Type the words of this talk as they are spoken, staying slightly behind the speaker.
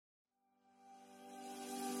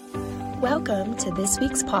Welcome to this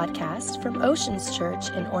week's podcast from Oceans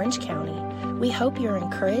Church in Orange County. We hope you're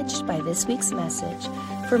encouraged by this week's message.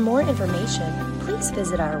 For more information, please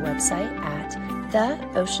visit our website at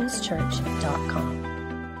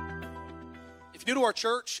theoceanschurch.com. If you're new to our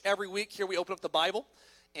church, every week here we open up the Bible,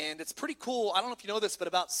 and it's pretty cool. I don't know if you know this, but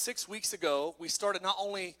about 6 weeks ago, we started not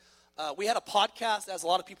only, we had a podcast, as a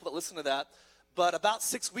lot of people that listen to that, but about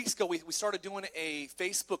 6 weeks ago, we started doing a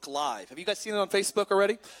Facebook Live. Have you guys seen it on Facebook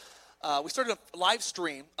already? We started a live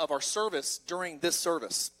stream of our service during this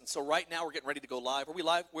service. And so right now we're getting ready to go live. Are we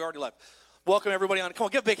live? We're already live. Welcome everybody on. Come on,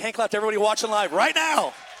 give a big hand clap to everybody watching live right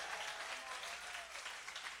now.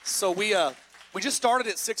 So we just started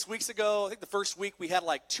it 6 weeks ago. I think the first week we had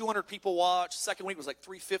like 200 people watch. Second week was like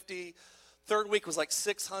 350. Third week was like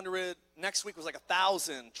 600. Next week was like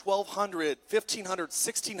 1,000, 1,200, 1,500,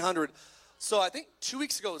 1,600. So I think 2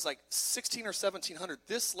 weeks ago it was like 1,600 or 1,700.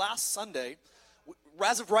 This last Sunday,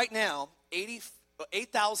 as of right now,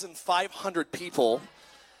 8,500 people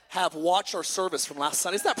have watched our service from last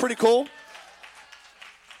Sunday. Isn't that pretty cool?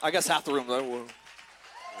 I guess half the room,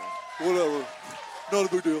 whatever, not a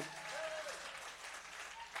big deal.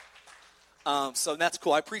 So that's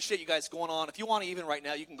cool. I appreciate you guys going on. If you want to even right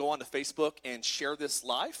now, you can go on to Facebook and share this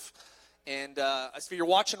live. And if you're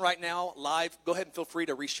watching right now live, go ahead and feel free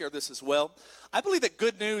to reshare this as well. I believe that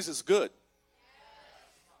good news is good.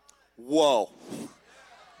 Whoa.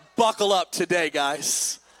 Buckle up today,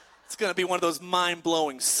 guys. It's going to be one of those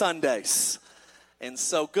mind-blowing Sundays. And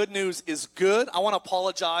so good news is good. I want to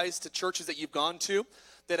apologize to churches that you've gone to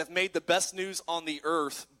that have made the best news on the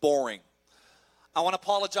earth boring. I want to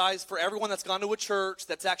apologize for everyone that's gone to a church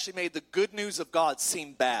that's actually made the good news of God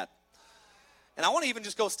seem bad. And I want to even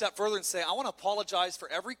just go a step further and say I want to apologize for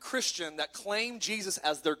every Christian that claimed Jesus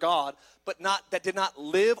as their God, but that did not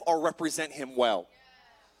live or represent him well.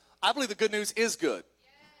 I believe the good news is good.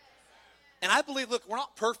 And I believe, look, we're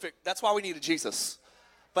not perfect. That's why we needed Jesus.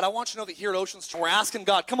 But I want you to know that here at Oceans, we're asking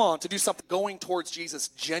God, come on, to do something going towards Jesus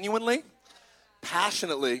genuinely,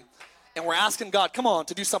 passionately, and we're asking God, come on,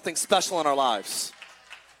 to do something special in our lives.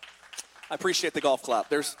 I appreciate the golf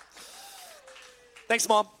clap. Thanks,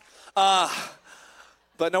 Mom. But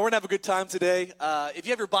no, we're going to have a good time today. If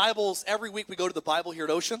you have your Bibles, every week we go to the Bible here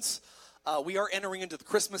at Oceans. We are entering into the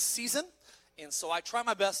Christmas season. And so I try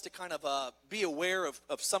my best to kind of be aware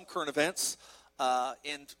of some current events.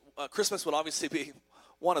 And Christmas would obviously be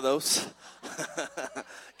one of those.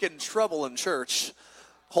 Get in trouble in church.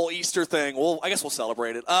 Whole Easter thing. Well, I guess we'll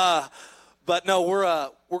celebrate it. But no,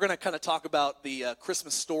 we're going to kind of talk about the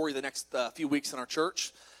Christmas story the next few weeks in our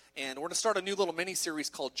church. And we're going to start a new little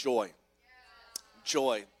mini-series called Joy.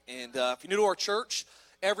 Joy. And if you're new to our church,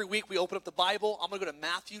 every week we open up the Bible. I'm going to go to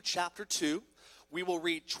Matthew chapter 2. We will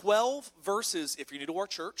read 12 verses if you're new to our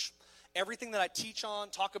church. Everything that I teach on,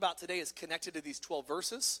 talk about today is connected to these 12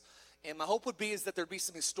 verses. And my hope would be is that there'd be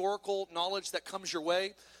some historical knowledge that comes your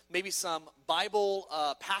way, maybe some Bible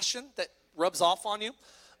passion that rubs off on you.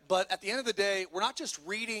 But at the end of the day, we're not just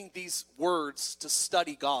reading these words to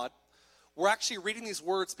study God. We're actually reading these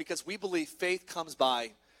words because we believe faith comes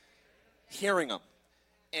by hearing them.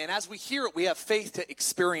 And as we hear it, we have faith to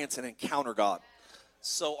experience and encounter God.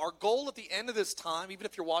 So our goal at the end of this time, even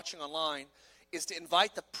if you're watching online, is to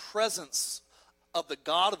invite the presence of the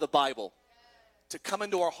God of the Bible to come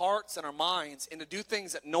into our hearts and our minds and to do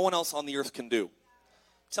things that no one else on the earth can do. I'm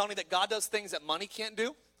telling you that God does things that money can't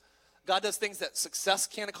do. God does things that success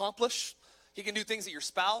can't accomplish. He can do things that your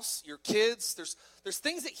spouse, your kids, there's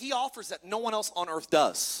things that he offers that no one else on earth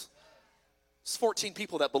does. There's 14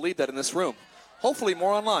 people that believe that in this room. Hopefully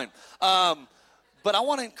more online. But I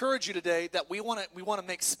want to encourage you today that we want to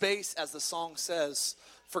make space, as the song says,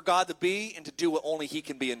 for God to be and to do what only he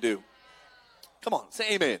can be and do. Come on,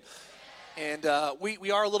 say amen. And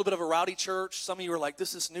we are a little bit of a rowdy church. Some of you are like,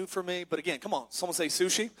 this is new for me. But again, come on, someone say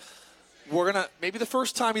sushi. We're going to, maybe the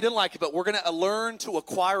first time you didn't like it, but we're going to learn to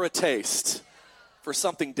acquire a taste for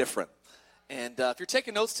something different. And if you're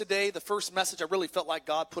taking notes today, the first message I really felt like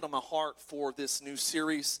God put on my heart for this new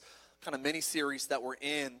series, kind of mini-series that we're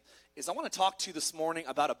in, is I want to talk to you this morning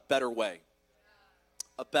about a better way.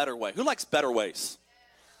 A better way. Who likes better ways?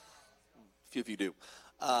 A few of you do.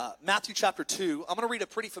 Matthew chapter 2. I'm going to read a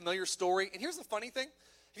pretty familiar story. And here's the funny thing.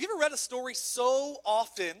 Have you ever read a story so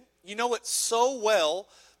often, you know it so well,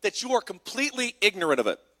 that you are completely ignorant of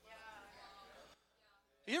it?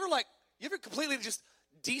 You ever completely just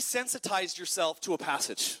desensitized yourself to a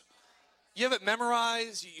passage? You have it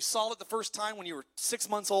memorized. You saw it the first time when you were 6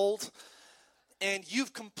 months old. And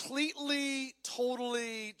you've completely,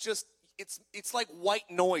 totally just, it's like white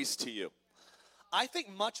noise to you. I think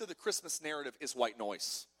much of the Christmas narrative is white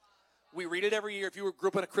noise. We read it every year. If you grew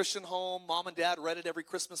up in a Christian home, mom and dad read it every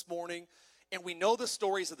Christmas morning. And we know the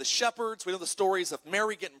stories of the shepherds. We know the stories of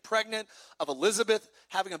Mary getting pregnant, of Elizabeth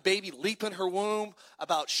having a baby leap in her womb,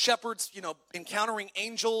 about shepherds, encountering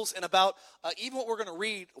angels, and about even what we're going to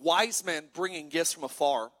read, wise men bringing gifts from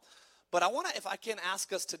afar. But I want to, if I can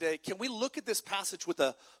ask us today, can we look at this passage with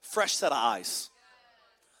a fresh set of eyes?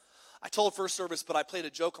 I told first service, but I played a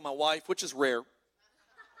joke on my wife, which is rare.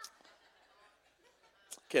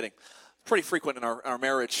 Kidding. Pretty frequent in our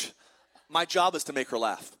marriage. My job is to make her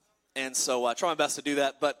laugh. And so I try my best to do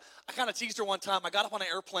that. But I kind of teased her one time. I got up on an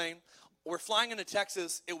airplane. We're flying into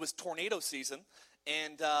Texas. It was tornado season.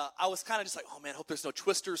 And I was kind of just like, oh, man, I hope there's no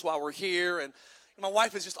twisters while we're here. And my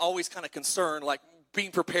wife is just always kind of concerned, like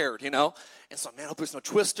being prepared, And so, man, I hope there's no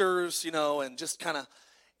twisters, and just kind of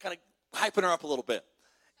hyping her up a little bit.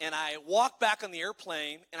 And I walked back on the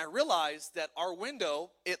airplane, and I realized that our window,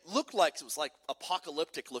 it looked like it was like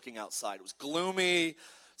apocalyptic looking outside. It was gloomy.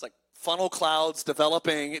 It's like funnel clouds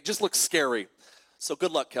developing. It just looked scary. So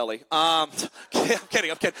good luck, Kelly. I'm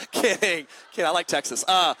kidding. I like Texas.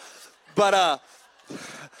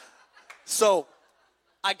 So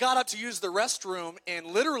I got up to use the restroom, and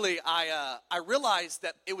literally I realized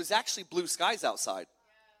that it was actually blue skies outside.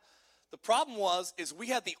 The problem is we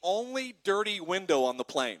had the only dirty window on the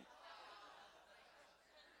plane.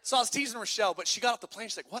 So I was teasing Rochelle, but she got off the plane.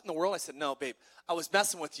 She's like, what in the world? I said, no, babe, I was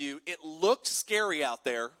messing with you. It looked scary out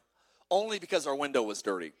there only because our window was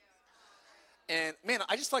dirty. And, man,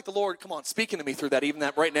 I just feel like the Lord, come on, speaking to me through that, even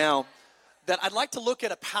that right now, that I'd like to look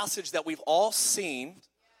at a passage that we've all seen.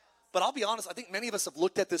 But I'll be honest, I think many of us have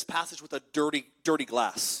looked at this passage with a dirty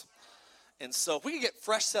glass. And so if we can get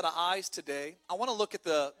fresh set of eyes today, I want to look at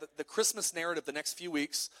the Christmas narrative the next few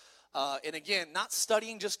weeks. And again, not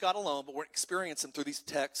studying just God alone, but we're experiencing through these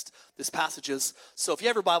texts, these passages. So if you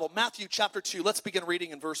have your Bible, Matthew chapter 2, let's begin reading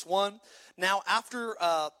in verse 1. Now, after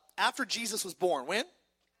Jesus was born, when?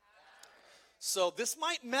 So this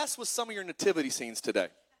might mess with some of your nativity scenes today.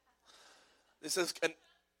 This is, and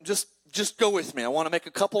just go with me. I want to make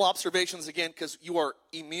a couple observations again because you are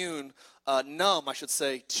numb, I should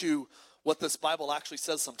say, to what this Bible actually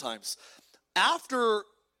says sometimes. After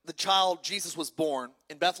the child Jesus was born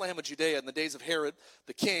in Bethlehem of Judea in the days of Herod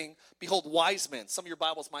the king, behold, wise men, some of your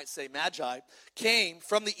Bibles might say magi, came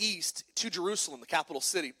from the east to Jerusalem, the capital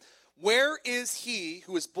city. Where is he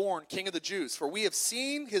who is born King of the Jews? For we have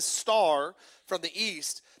seen his star from the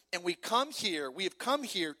east, and we have come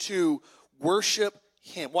here to worship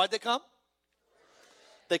him. Why'd they come?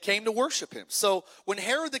 They came to worship him. So when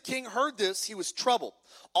Herod the king heard this, he was troubled.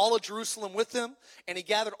 All of Jerusalem with him, and he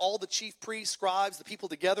gathered all the chief priests, scribes, the people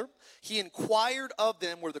together. He inquired of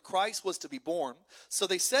them where the Christ was to be born. So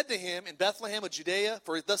they said to him, in Bethlehem of Judea,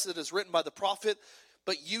 for thus it is written by the prophet,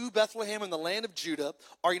 but you, Bethlehem, in the land of Judah,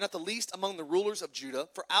 are you not the least among the rulers of Judah?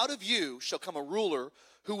 For out of you shall come a ruler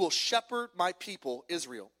who will shepherd my people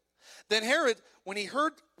Israel. Then Herod, when he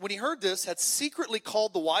heard this, had secretly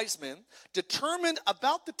called the wise men, determined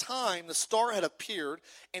about the time the star had appeared,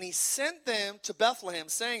 and he sent them to Bethlehem,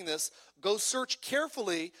 saying this, go search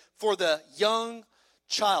carefully for the young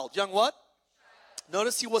child. Young what?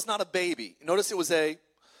 Notice he was not a baby. Notice it was a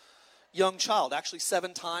young child. Actually,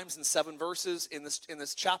 7 times in 7 verses in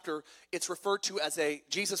this chapter, it's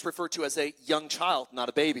Jesus referred to as a young child, not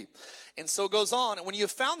a baby. And so it goes on, and when you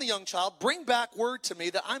have found the young child, bring back word to me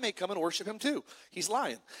that I may come and worship him too. He's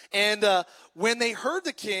lying. And when they heard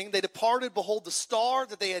the king, they departed. Behold, the star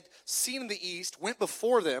that they had seen in the east went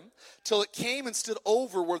before them till it came and stood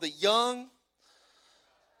over where the young,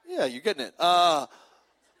 yeah, you're getting it,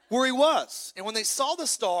 where he was. And when they saw the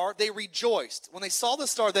star, they rejoiced. When they saw the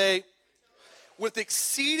star, with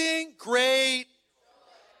exceeding great,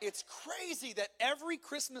 it's crazy that every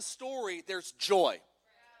Christmas story, there's joy.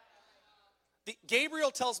 Gabriel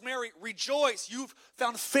tells Mary, rejoice, you've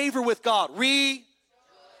found favor with God.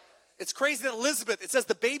 It's crazy that Elizabeth, it says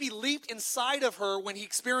the baby leaped inside of her when he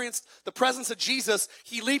experienced the presence of Jesus.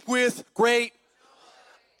 He leaped with great.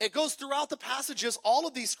 It goes throughout the passages, all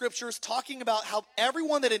of these scriptures, talking about how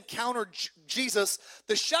everyone that encountered Jesus,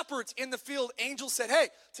 the shepherds in the field, angels said, hey,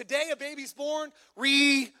 today a baby's born.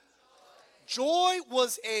 Joy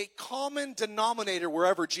was a common denominator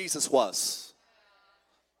wherever Jesus was.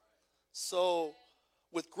 So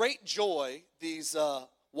with great joy, these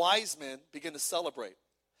wise men begin to celebrate.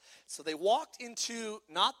 So they walked into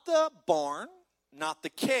not the barn, not the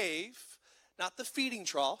cave, not the feeding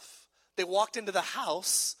trough. They walked into the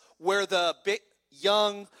house where the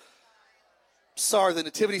the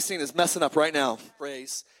nativity scene is messing up right now,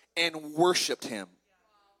 and worshiped him.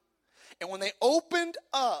 And when they opened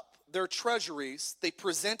up their treasuries, they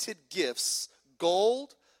presented gifts,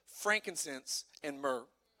 gold, frankincense, and myrrh.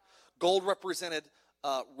 Gold represented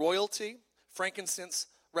royalty. Frankincense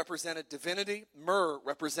represented divinity. Myrrh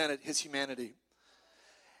represented his humanity.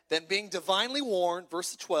 Then being divinely warned,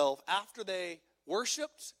 verse 12, after they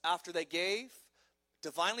worshiped, after they gave,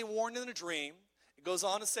 divinely warned in a dream, it goes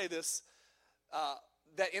on to say this,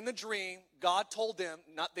 that in the dream, God told them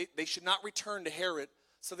they should not return to Herod,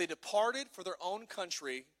 so they departed for their own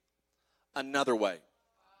country another way.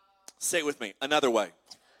 Say it with me, another way.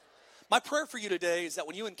 My prayer for you today is that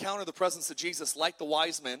when you encounter the presence of Jesus, like the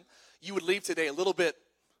wise men, you would leave today a little bit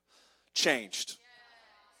changed.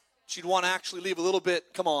 You'd want to actually leave a little bit,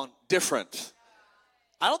 different.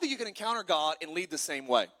 I don't think you can encounter God and leave the same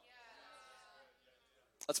way.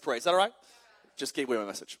 Let's pray. Is that all right? Just gave away my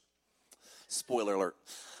message. Spoiler alert.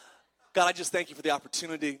 God, I just thank you for the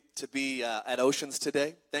opportunity to be at Oceans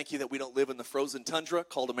today. Thank you that we don't live in the frozen tundra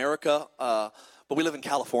called America, but we live in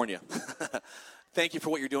California. Thank you for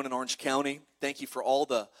what you're doing in Orange County. Thank you for all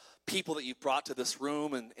the people that you've brought to this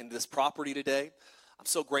room and this property today. I'm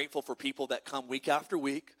so grateful for people that come week after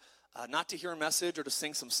week, not to hear a message or to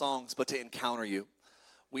sing some songs, but to encounter you.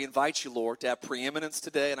 We invite you, Lord, to have preeminence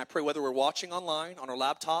today, and I pray whether we're watching online, on our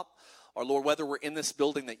laptop, or, Lord, whether we're in this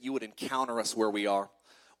building, that you would encounter us where we are.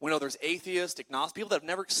 We know there's atheists, agnostics, people that have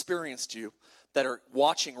never experienced you, that are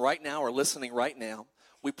watching right now or listening right now.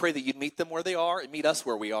 We pray that you'd meet them where they are and meet us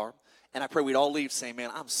where we are. And I pray we'd all leave saying, man,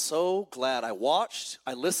 I'm so glad I watched,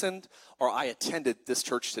 I listened, or I attended this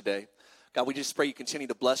church today. God, we just pray you continue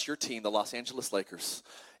to bless your team, the Los Angeles Lakers,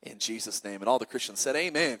 in Jesus' name. And all the Christians said,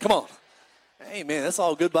 amen. Come on. Amen. That's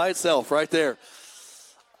all good by itself right there.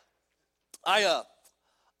 I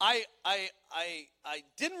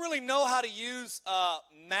didn't really know how to use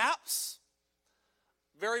maps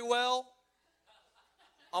very well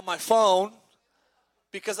on my phone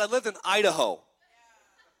because I lived in Idaho.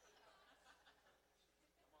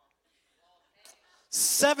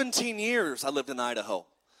 17 years I lived in Idaho.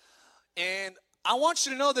 And I want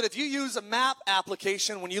you to know that if you use a map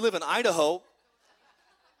application when you live in Idaho,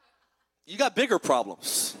 you got bigger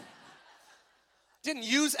problems. Didn't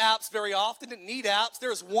use apps very often, didn't need apps.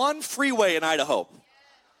 There's one freeway in Idaho.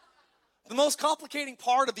 The most complicating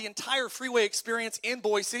part of the entire freeway experience in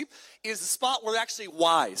Boise is the spot where actually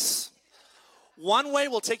Wise. One way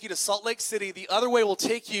will take you to Salt Lake City, the other way will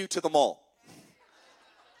take you to the mall.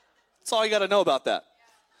 That's all you got to know about that.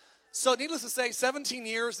 So needless to say, 17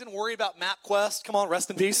 years, didn't worry about MapQuest. Come on, rest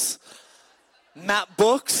in peace. Map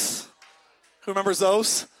books. Who remembers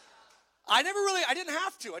those? I didn't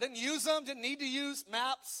have to. I didn't use them, didn't need to use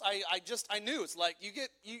maps. I knew. It's like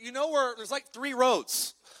you know where there's like 3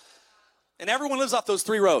 roads. And everyone lives off those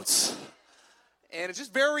 3 roads. And it's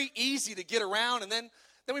just very easy to get around. And then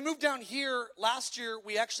we moved down here. Last year,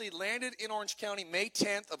 we actually landed in Orange County May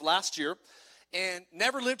 10th of last year. And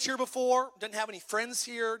never lived here before, didn't have any friends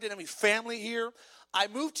here, didn't have any family here. We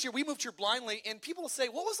moved here blindly, and people will say,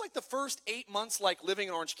 what was like the first 8 months like living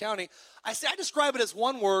in Orange County? I describe it as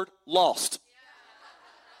one word, lost.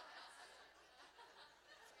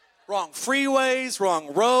 Wrong freeways,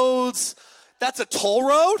 wrong roads. That's a toll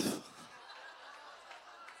road?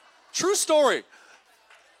 True story.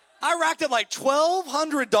 I racked up like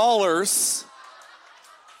 $1,200.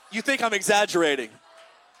 You think I'm exaggerating.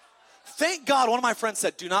 Thank God one of my friends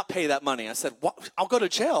said, do not pay that money. I said, what? I'll go to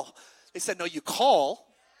jail. They said, no, you call.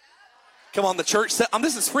 Come on, the church said,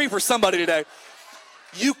 this is free for somebody today.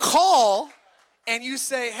 You call and you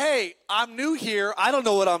say, hey, I'm new here. I don't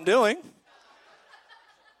know what I'm doing.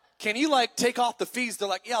 Can you take off the fees? They're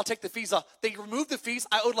like, yeah, I'll take the fees off. They removed the fees.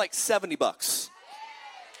 I owed like $70.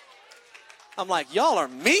 I'm like, y'all are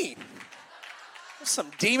mean.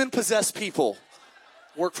 Some demon-possessed people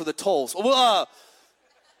work for the tolls. Well,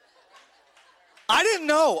 I didn't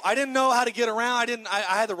know how to get around. I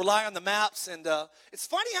had to rely on the maps. And it's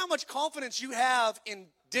funny how much confidence you have in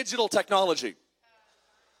digital technology.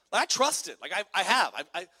 I trust it. I have.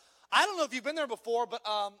 I don't know if you've been there before, but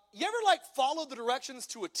you ever followed the directions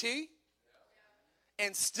to a T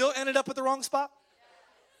and still ended up at the wrong spot?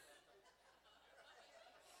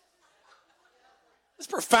 It's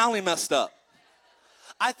profoundly messed up.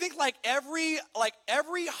 I think every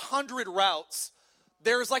 100 routes,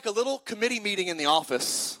 there's a little committee meeting in the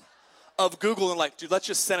office of Google and dude, let's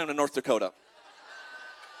just send him to North Dakota.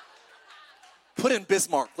 Put in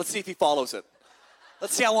Bismarck. Let's see if he follows it.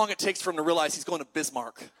 Let's see how long it takes for him to realize he's going to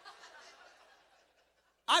Bismarck.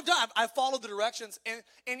 I've followed the directions,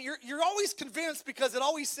 and you're always convinced because it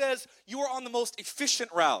always says you are on the most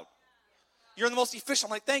efficient route. You're on the most efficient.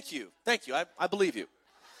 I'm like, thank you. I believe you.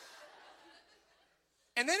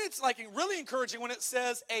 And then it's really encouraging when it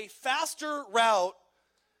says a faster route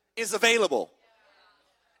is available.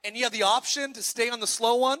 and you have the option to stay on the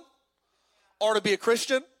slow one or to be a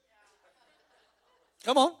Christian.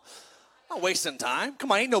 Come on. I'm not wasting time.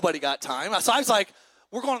 Come on, ain't nobody got time. So I was like,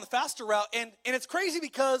 we're going on the faster route. And it's crazy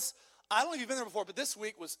because I don't know if you've been there before, but this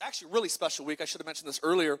week was actually a really special week. I should have mentioned this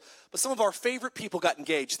earlier. But some of our favorite people got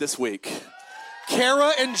engaged this week.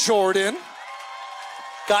 Kara and Jordan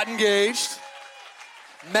got engaged,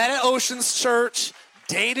 met at Oceans Church,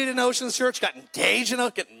 dated in Oceans Church, got engaged,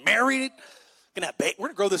 getting married. We're going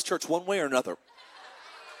to grow this church one way or another.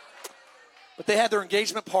 But they had their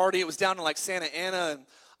engagement party. It was down in like Santa Ana, and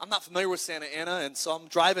I'm not familiar with Santa Ana, and so I'm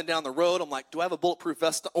driving down the road. I'm like, do I have a bulletproof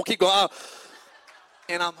vest? Oh, keep going.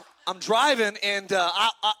 And I'm driving, and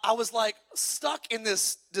I was like stuck in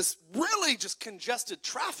this really just congested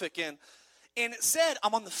traffic, and it said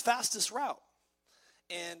I'm on the fastest route.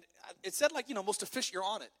 And it said, like, most efficient, you're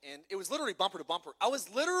on it. And it was literally bumper to bumper. I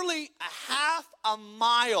was literally a half a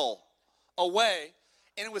mile away,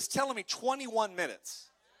 and it was telling me 21 minutes.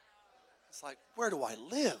 It's like, where do I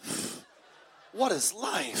live? What is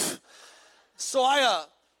life? So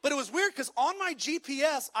but it was weird because on my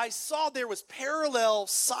GPS, I saw there was parallel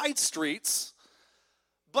side streets,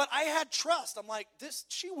 but I had trust. I'm like,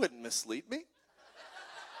 she wouldn't mislead me.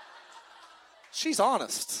 She's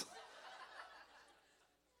honest.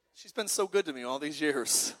 She's been so good to me all these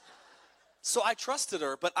years. So I trusted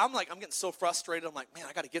her, but I'm getting so frustrated. I'm like, man,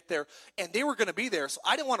 I got to get there. And they were going to be there, so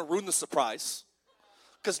I didn't want to ruin the surprise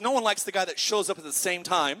because no one likes the guy that shows up at the same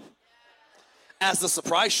time as the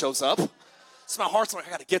surprise shows up. So my heart's like,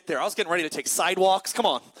 I got to get there. I was getting ready to take sidewalks. Come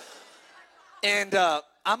on. And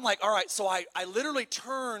I'm like, all right. So I literally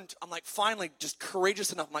turned. I'm like, finally, just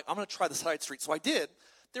courageous enough. I'm like, I'm going to try the side street. So I did.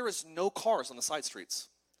 There is no cars on the side streets.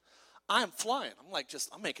 I'm flying.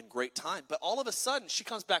 I'm making great time. But all of a sudden, she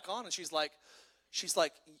comes back on, and she's like,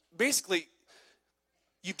 basically,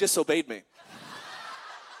 you disobeyed me.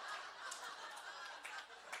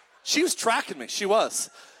 She was tracking me. She was.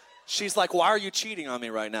 She's like, why are you cheating on me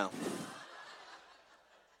right now?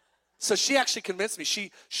 So she actually convinced me.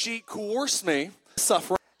 She coerced me,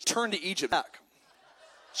 suffering, turned to Egypt back.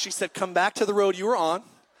 She said, come back to the road you were on,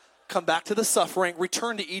 come back to the suffering,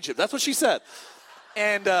 return to Egypt. That's what she said.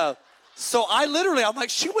 And so I'm like,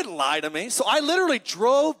 she wouldn't lie to me. So I literally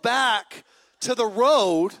drove back to the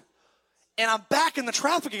road, and I'm back in the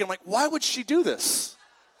traffic again. I'm like, why would she do this?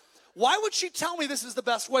 Why would she tell me this is the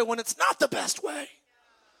best way when it's not the best way?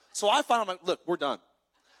 So I'm like, look, we're done.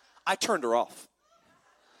 I turned her off.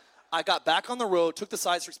 I got back on the road, took the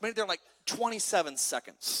side streets, made it there in like 27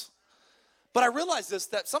 seconds. But I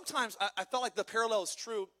realized that sometimes I felt like the parallel is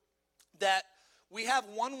true, that we have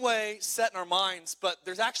one way set in our minds, but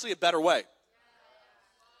there's actually a better way.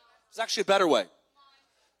 There's actually a better way.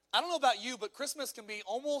 I don't know about you, but Christmas can be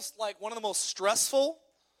almost like one of the most stressful,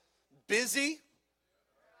 busy.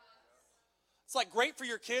 It's like great for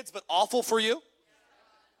your kids, but awful for you.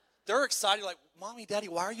 They're excited, like, Mommy, Daddy,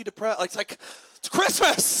 why are you depressed? It's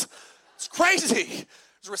Christmas. It's crazy.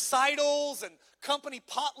 There's recitals and company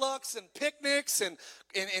potlucks and picnics and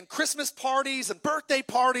Christmas parties and birthday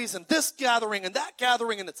parties and this gathering and that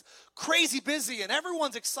gathering, and it's crazy busy, and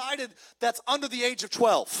everyone's excited that's under the age of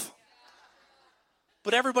 12.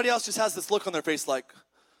 But everybody else just has this look on their face like,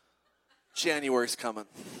 January's coming.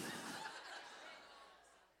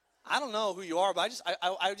 I don't know who you are, but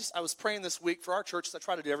I was praying this week for our church, as I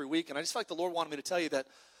try to do every week, and I just felt like the Lord wanted me to tell you that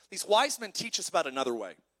these wise men teach us about another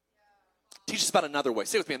way. Teach us about another way.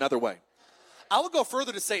 Say it with me, another way. I would go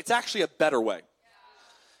further to say it's actually a better way.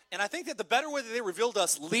 And I think that the better way that they revealed to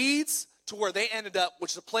us leads to where they ended up,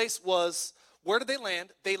 which the place was, where did they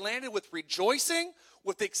land? They landed with rejoicing,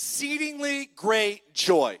 with exceedingly great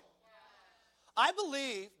joy. I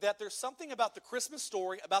believe that there's something about the Christmas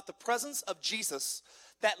story, about the presence of Jesus,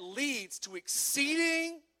 that leads to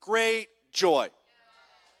exceeding great joy.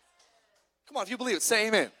 Come on, if you believe it, say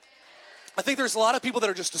amen. I think there's a lot of people that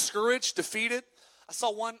are just discouraged, defeated. I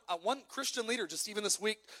saw one Christian leader just even this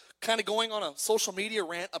week kind of going on a social media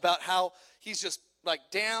rant about how he's just like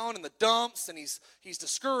down in the dumps, and he's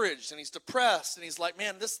discouraged and he's depressed, and he's like,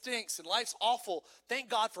 man, this stinks and life's awful. Thank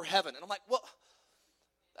God for heaven. And I'm like, well,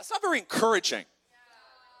 that's not very encouraging.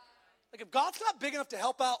 Like, if God's not big enough to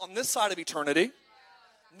help out on this side of eternity,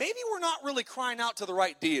 maybe we're not really crying out to the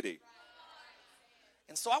right deity.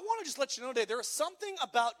 And so I want to just let you know today, there is something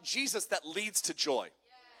about Jesus that leads to joy.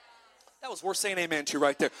 That was worth saying amen to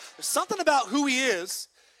right there. There's something about who he is,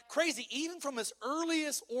 crazy, even from his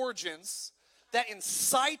earliest origins, that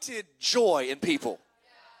incited joy in people.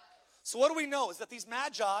 So what do we know is that these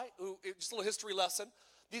magi, just a little history lesson,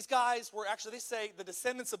 these guys were actually, they say, the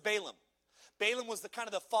descendants of Balaam. Balaam was the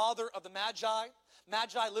father of the magi.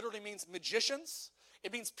 Magi literally means magicians.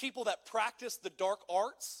 It means people that practice the dark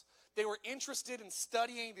arts. They were interested in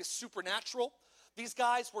studying the supernatural. These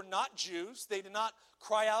guys were not Jews. They did not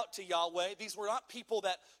cry out to Yahweh. These were not people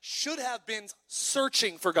that should have been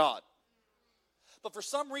searching for God. But for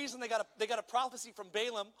some reason, they got a prophecy from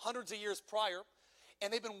Balaam hundreds of years prior,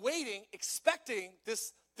 and they've been waiting, expecting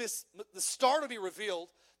the star to be revealed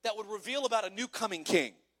that would reveal about a new coming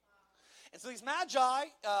king. And so these magi,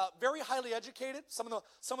 very highly educated, some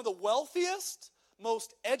of the wealthiest,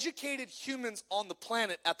 most educated humans on the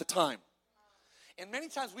planet at the time. And many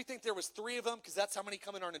times we think there was 3 of them because that's how many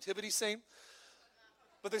come in our nativity scene.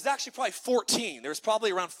 But there's actually probably 14. There's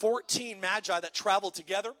probably around 14 magi that traveled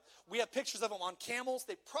together. We have pictures of them on camels.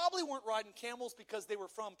 They probably weren't riding camels because they were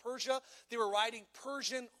from Persia. They were riding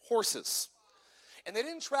Persian horses. And they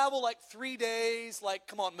didn't travel like 3 days like,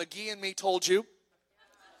 come on, McGee and me told you.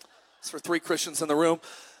 It's for 3 Christians in the room.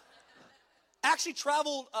 Actually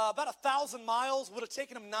traveled about 1,000 miles. Would have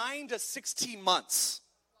taken them 9 to 16 months.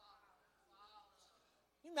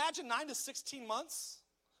 Can you imagine 9 to 16 months?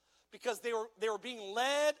 Because they were being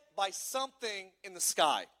led by something in the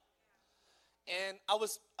sky. And I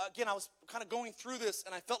was kind of going through this,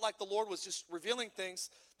 and I felt like the Lord was just revealing things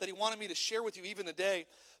that he wanted me to share with you even today.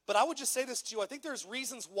 But I would just say this to you. I think there's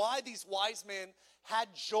reasons why these wise men had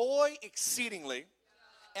joy exceedingly.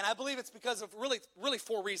 And I believe it's because of really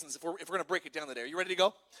 4 reasons if we're going to break it down today. Are you ready to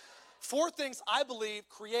go? 4 things I believe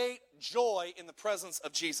create joy in the presence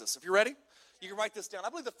of Jesus. If you're ready, you can write this down. I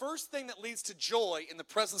believe the first thing that leads to joy in the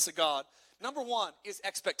presence of God, number 1, is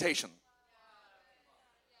expectation.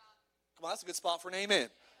 Come on, that's a good spot for an amen.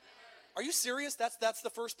 Are you serious? That's the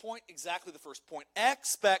first point? Exactly the first point.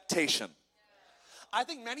 Expectation. I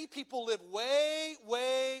think many people live way,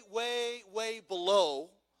 way, way, way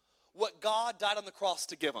below what God died on the cross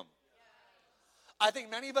to give them. I think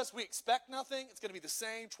many of us, we expect nothing. It's going to be the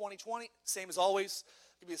same 2020, same as always. It's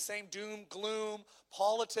going to be the same doom, gloom,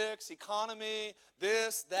 politics, economy,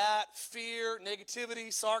 this, that, fear,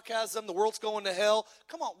 negativity, sarcasm, the world's going to hell.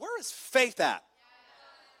 Come on, where is faith at?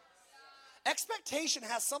 Expectation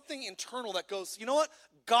has something internal that goes, you know what?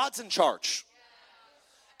 God's in charge.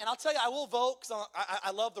 And I'll tell you, I will vote because I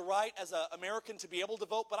love the right as an American to be able to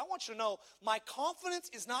vote. But I want you to know, my confidence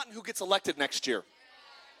is not in who gets elected next year.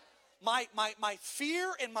 My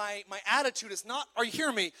fear and my attitude is not, are you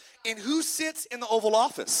hearing me, in who sits in the Oval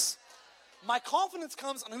Office. My confidence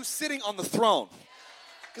comes on who's sitting on the throne.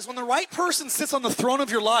 Because when the right person sits on the throne of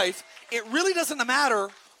your life, it really doesn't matter.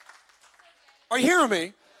 Are you hearing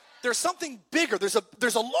me? There's something bigger. There's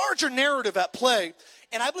a larger narrative at play.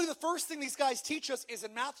 And I believe the first thing these guys teach us is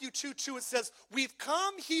in Matthew 2:2, it says, we've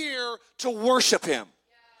come here to worship him.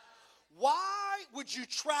 Yeah. Why would you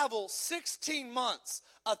travel 16 months,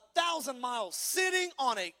 1,000 miles, sitting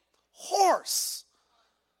on a horse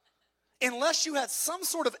unless you had some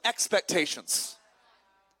sort of expectations?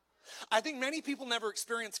 I think many people never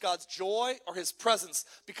experience God's joy or his presence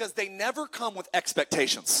because they never come with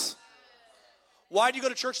expectations. Why do you go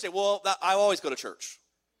to church today? Well, I always go to church.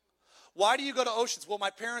 Why do you go to Oceans? Well, my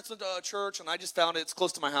parents went to a church, and I just found it. It's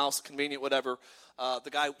close to my house, convenient, whatever. The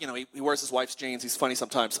guy, he wears his wife's jeans. He's funny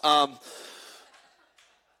sometimes.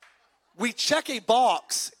 We check a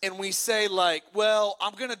box, and we say, like, well,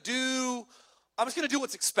 I'm just going to do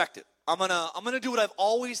what's expected. I'm gonna do what I've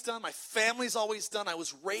always done. My family's always done. I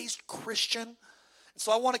was raised Christian, and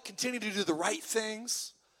so I want to continue to do the right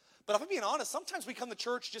things. But if I'm being honest, sometimes we come to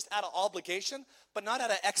church just out of obligation, but not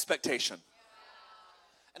out of expectation.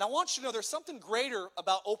 And I want you to know there's something greater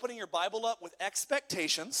about opening your Bible up with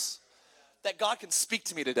expectations that God can speak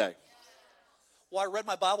to me today. Well, I read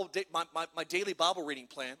my Bible, my daily Bible reading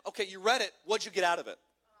plan. Okay, you read it. What'd you get out of it?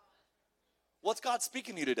 What's God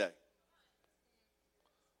speaking to you today?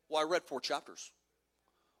 Well, I read 4 chapters.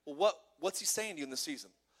 Well, what's he saying to you in this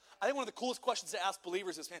season? I think one of the coolest questions to ask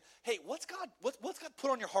believers is, man, hey, what's God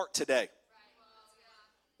put on your heart today?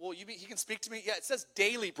 Well, he can speak to me? Yeah, it says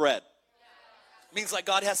daily bread. It means like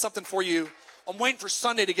God has something for you. I'm waiting for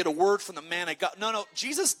Sunday to get a word from the man I got. No,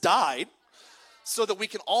 Jesus died so that we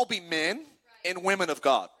can all be men and women of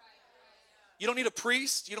God. You don't need a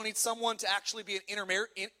priest. You don't need someone to actually be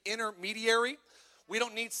an intermediary. We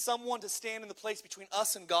don't need someone to stand in the place between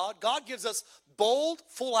us and God. God gives us bold,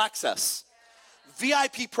 full access.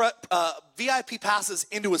 VIP passes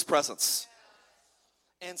into his presence.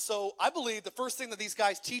 And so I believe the first thing that these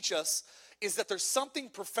guys teach us is that there's something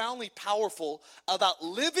profoundly powerful about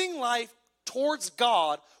living life towards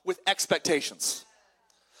God with expectations.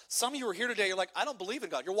 Some of you are here today, you're like, I don't believe in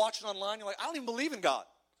God. You're watching online, you're like, I don't even believe in God.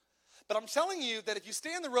 But I'm telling you that if you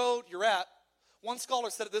stay on the road you're at, one scholar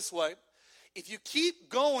said it this way, if you keep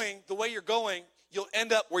going the way you're going, you'll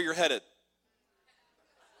end up where you're headed.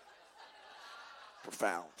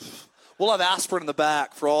 Profound. We'll have aspirin in the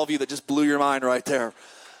back for all of you that just blew your mind right there.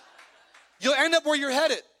 You'll end up where you're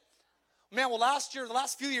headed. Man, well, the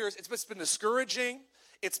last few years, it's been discouraging.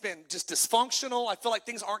 It's been just dysfunctional. I feel like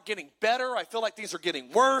things aren't getting better. I feel like things are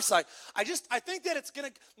getting worse. I think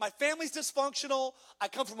that my family's dysfunctional. I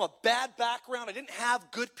come from a bad background. I didn't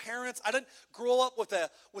have good parents. I didn't grow up with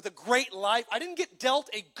a great life. I didn't get dealt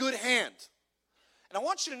a good hand. And I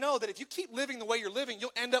want you to know that if you keep living the way you're living,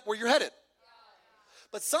 you'll end up where you're headed.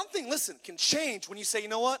 But something, listen, can change when you say, you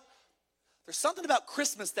know what? There's something about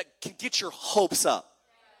Christmas that can get your hopes up.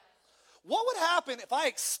 What would happen if I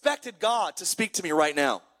expected God to speak to me right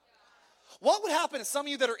now? What would happen if some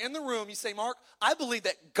of you that are in the room, you say, Mark, I believe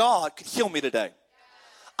that God could heal me today.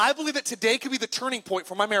 I believe that today could be the turning point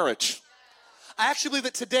for my marriage. I actually believe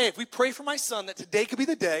that today, if we pray for my son, that today could be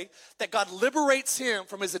the day that God liberates him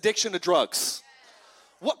from his addiction to drugs.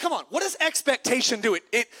 Come on, what does expectation do?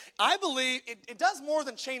 I believe it does more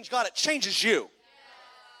than change God, it changes you.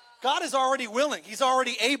 God is already willing, he's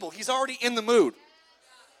already able, he's already in the mood.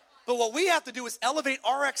 But what we have to do is elevate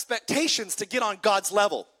our expectations to get on God's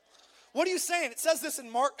level. What are you saying? It says this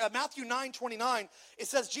in Matthew 9:29. It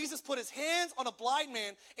says Jesus put his hands on a blind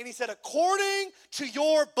man and he said, according to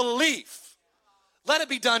your belief, let it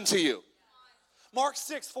be done to you. Mark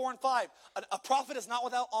 6:4-5. A prophet is not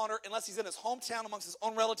without honor unless he's in his hometown amongst his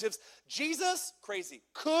own relatives. Jesus, crazy,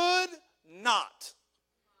 could not.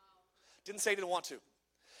 Didn't say he didn't want to.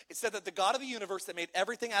 It said that the God of the universe that made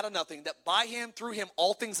everything out of nothing, that by him, through him,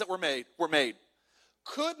 all things that were made,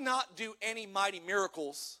 could not do any mighty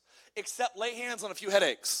miracles except lay hands on a few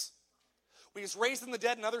headaches. When he's raising the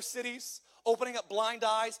dead in other cities, opening up blind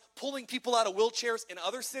eyes, pulling people out of wheelchairs in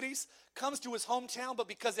other cities, comes to his hometown, but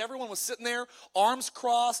because everyone was sitting there, arms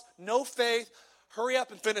crossed, no faith, hurry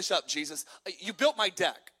up and finish up, Jesus. You built my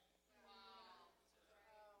deck.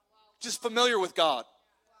 Just familiar with God.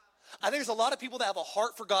 I think there's a lot of people that have a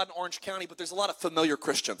heart for God in Orange County, but there's a lot of familiar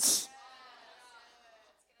Christians.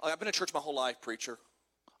 I've been to church my whole life, preacher.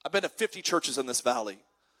 I've been to 50 churches in this valley.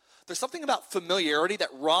 There's something about familiarity that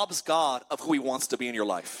robs God of who he wants to be in your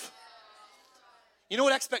life. You know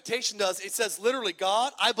what expectation does? It says literally,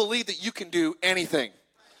 God, I believe that you can do anything.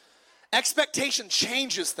 Expectation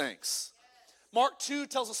changes things. Mark 2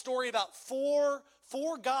 tells a story about four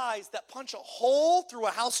guys that punch a hole through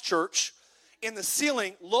a house church in the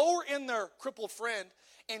ceiling, lower in their crippled friend,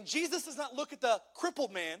 and Jesus does not look at the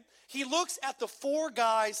crippled man. He looks at the four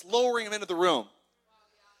guys lowering him into the room.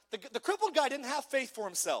 The crippled guy didn't have faith for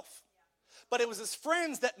himself, but it was his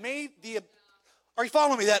friends that made are you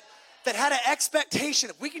following me? That had an expectation.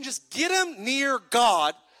 If we can just get him near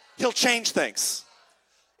God, he'll change things.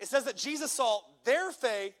 It says that Jesus saw their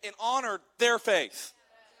faith and honored their faith.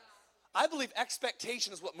 I believe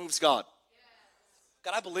expectation is what moves God.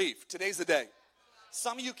 God, I believe today's the day.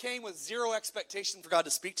 Some of you came with zero expectation for God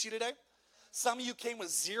to speak to you today. Some of you came with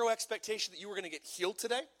zero expectation that you were going to get healed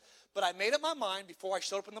today. But I made up my mind before I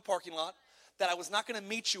showed up in the parking lot that I was not going to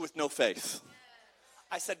meet you with no faith.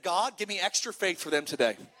 I said, God, give me extra faith for them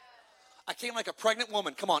today. I came like a pregnant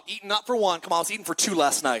woman. Come on, eating not for one. Come on, I was eating for two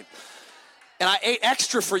last night. And I ate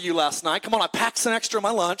extra for you last night. Come on, I packed some extra in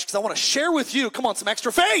my lunch because I want to share with you, come on, some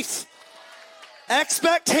extra faith.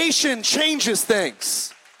 Expectation changes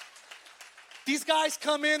things. These guys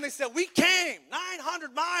come in, they said, we came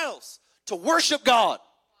 900 miles to worship God.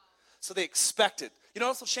 So they expected. You know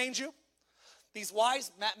what else will change you? These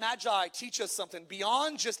wise magi teach us something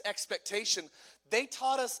beyond just expectation. They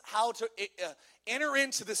taught us how to enter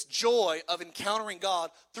into this joy of encountering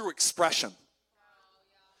God through expression.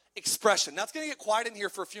 Expression. Now it's going to get quiet in here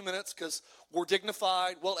for a few minutes because we're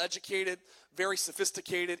dignified, well-educated, very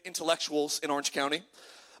sophisticated intellectuals in Orange County.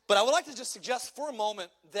 But I would like to just suggest for a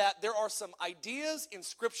moment that there are some ideas in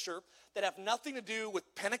Scripture that have nothing to do with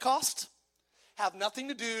Pentecost, have nothing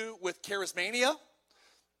to do with charismania.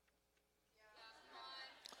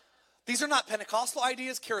 These are not Pentecostal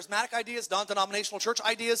ideas, charismatic ideas, non-denominational church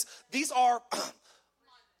ideas. These are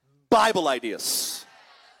Bible ideas.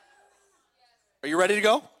 Are you ready to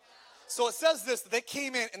go? So it says this, that they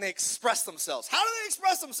came in and they expressed themselves. How do they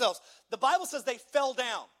express themselves? The Bible says they fell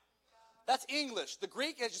down. That's English. The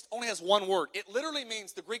Greek just only has one word. It literally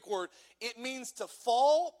means, the Greek word, it means to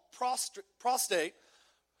fall prostrate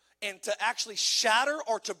and to actually shatter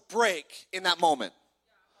or to break in that moment.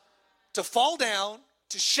 To fall down,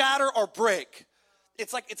 to shatter or break.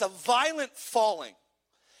 It's like it's a violent falling.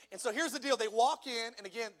 And so here's the deal. They walk in, and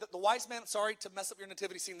again, the wise men, sorry to mess up your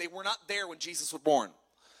nativity scene, they were not there when Jesus was born.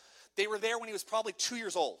 They were there when he was probably 2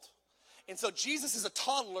 years old. And so Jesus is a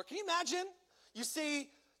toddler. Can you imagine? You see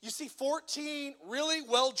 14 really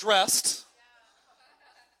well-dressed,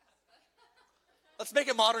 Let's make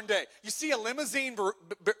it modern day. You see a limousine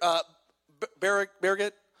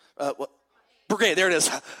Brigade? What? Brigade, there it is.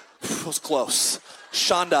 It was close.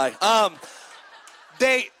 Shandai.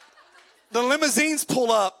 The limousines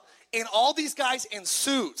pull up, and all these guys in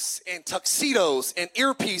suits and tuxedos and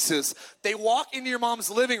earpieces, they walk into your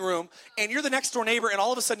mom's living room, and you're the next door neighbor, and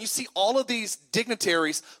all of a sudden you see all of these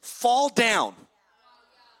dignitaries fall down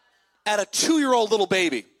at a 2-year-old little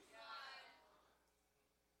baby.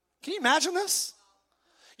 Can you imagine this?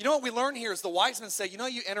 You know what we learn here is the wise men say,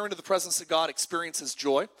 you enter into the presence of God, experiences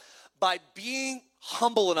joy by being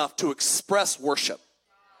humble enough to express worship.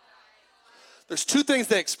 There's 2 things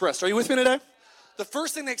they expressed. Are you with me today? The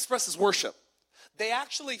first thing they expressed is worship. They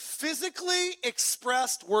actually physically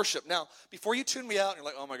expressed worship. Now, before you tune me out and you're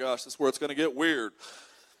like, oh my gosh, this is where it's going to get weird.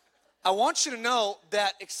 I want you to know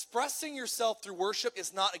that expressing yourself through worship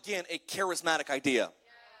is not, again, a charismatic idea.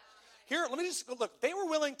 Here, let me just look. They were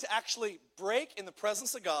willing to actually break in the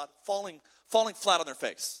presence of God, falling flat on their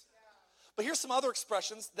face. But here's some other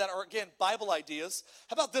expressions that are, again, Bible ideas.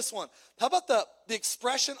 How about this one? How about the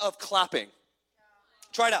expression of clapping?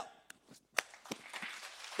 Try it out.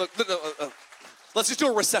 Look, let's just do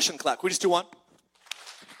a recession clap. Can we just do one?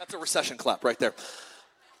 That's a recession clap right there.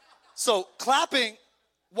 So clapping,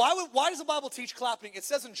 why does the Bible teach clapping? It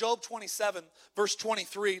says in Job 27, verse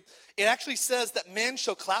 23, it actually says that men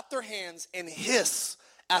shall clap their hands and hiss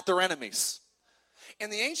at their enemies. In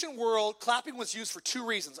the ancient world, clapping was used for 2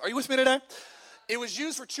 reasons. Are you with me today? It was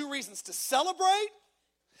used for 2 reasons: to celebrate,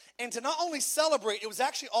 and to not only celebrate, it was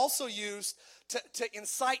actually also used to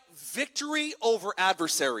incite victory over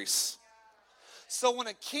adversaries. So when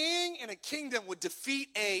a king and a kingdom would defeat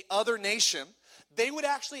a other nation, they would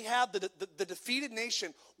actually have the defeated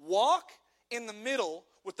nation walk in the middle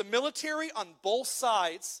with the military on both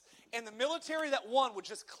sides, and the military that won would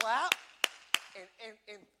just clap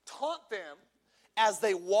and taunt them as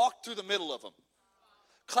they walked through the middle of them.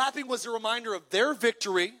 Clapping was a reminder of their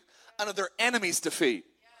victory and of their enemy's defeat.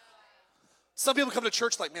 Some people come to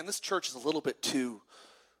church like, man, this church is a little bit too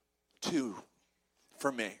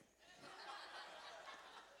for me.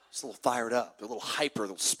 Just a little fired up, a little hyper, a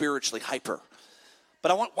little spiritually hyper.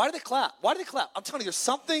 But why do they clap? Why do they clap? I'm telling you, there's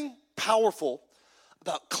something powerful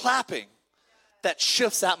about clapping that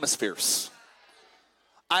shifts atmospheres.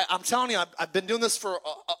 I'm telling you, I've been doing this for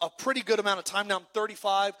a pretty good amount of time now. I'm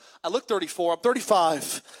 35. I look 34. I'm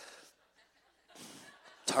 35.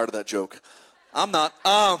 Tired of that joke. I'm not.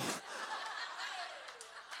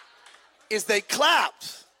 Is they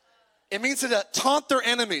clapped. It means to taunt their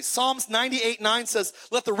enemies. Psalms 98:9 says,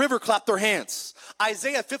 let the river clap their hands.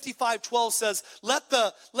 Isaiah 55:12 says, let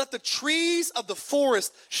the trees of the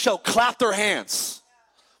forest shall clap their hands.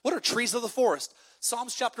 What are trees of the forest?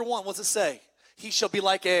 Psalms chapter 1, what does it say? He shall be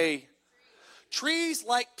like trees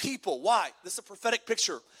like people. Why? This is a prophetic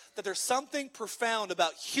picture that there's something profound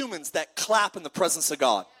about humans that clap in the presence of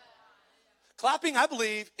God. Clapping, I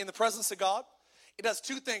believe, in the presence of God, it does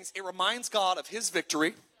 2 things. It reminds God of his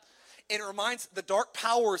victory, and it reminds the dark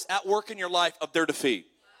powers at work in your life of their defeat.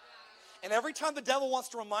 And every time the devil wants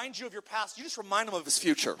to remind you of your past, you just remind him of his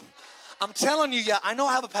future. I'm telling you, yeah, I know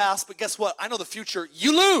I have a past, but guess what? I know the future.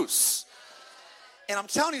 You lose. And I'm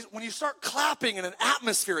telling you, when you start clapping in an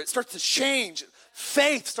atmosphere, it starts to change.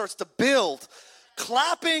 Faith starts to build.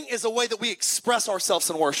 Clapping is a way that we express ourselves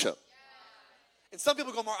in worship. And some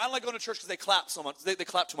people go, Mark, I don't like going to church because they clap so much. They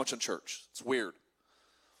clap too much in church. It's weird.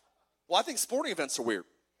 Well, I think sporting events are weird.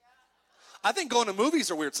 I think going to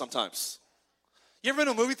movies are weird sometimes. You ever been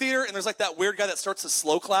to a movie theater and there's like that weird guy that starts to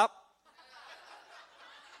slow clap?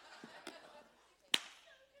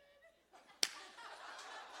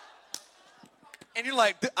 And you're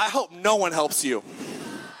like, I hope no one helps you.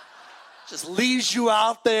 Just leaves you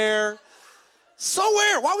out there. So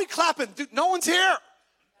weird. Why are we clapping? Dude, no one's here.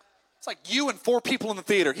 It's like you and 4 people in the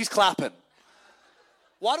theater. He's clapping.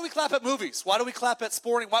 Why do we clap at movies? Why do we clap at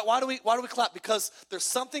sporting? Why do we clap? Because there's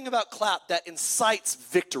something about clap that incites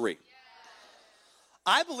victory.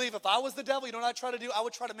 I believe if I was the devil, you know what I'd try to do? I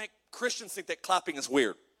would try to make Christians think that clapping is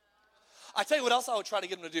weird. I tell you what else I would try to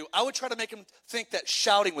get them to do. I would try to make them think that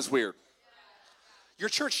shouting was weird. Your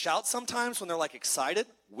church shouts sometimes when they're like excited?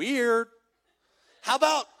 Weird. How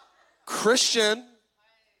about Christian?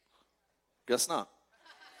 Guess not.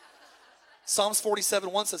 Psalms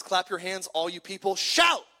 47:1 says, clap your hands, all you people.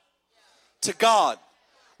 Shout to God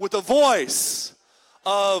with a voice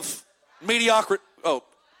of mediocrity. Oh,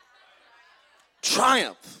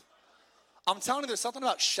 triumph. I'm telling you, there's something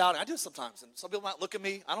about shouting. I do it sometimes, and some people might look at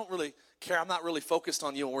me. I don't really care. I'm not really focused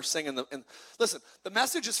on you when we're singing. And listen, the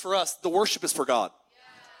message is for us. The worship is for God.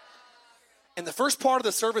 And the first part of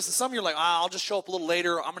the service, and some of you are like, I'll just show up a little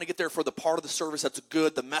later. I'm going to get there for the part of the service that's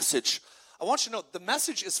good, the message. I want you to know the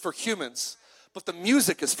message is for humans, but the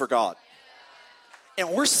music is for God. And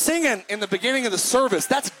we're singing in the beginning of the service.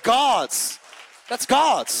 That's God's. That's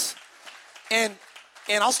God's. And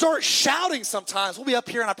I'll start shouting sometimes. We'll be up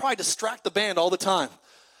here, and I probably distract the band all the time.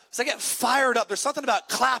 So I get fired up. There's something about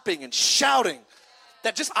clapping and shouting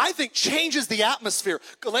that just, I think, changes the atmosphere.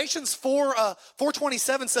 Galatians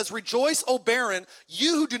 4:27 says, "Rejoice, O barren,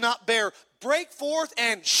 you who do not bear, break forth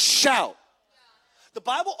and shout." The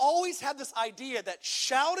Bible always had this idea that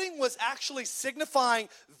shouting was actually signifying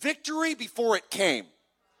victory before it came.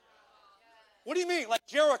 What do you mean? Like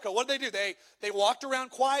Jericho, what did they do? They walked around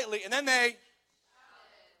quietly, and then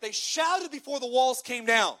they shouted before the walls came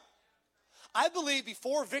down. I believe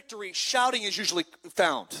before victory, shouting is usually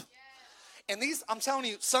found. And these, I'm telling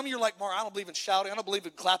you, some of you are like, Mark, I don't believe in shouting. I don't believe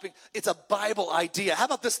in clapping. It's a Bible idea. How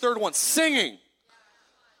about this third one? Singing.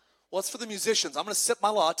 Well, it's for the musicians. I'm going to sip my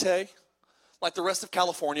latte like the rest of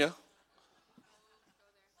California.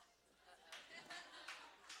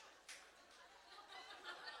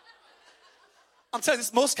 I'm telling you,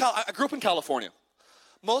 I grew up in California.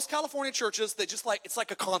 Most California churches, it's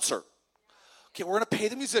like a concert. Okay, we're going to pay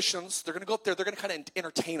the musicians. They're going to go up there. They're going to kind of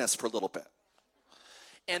entertain us for a little bit.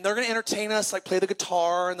 And they're going to entertain us, like play the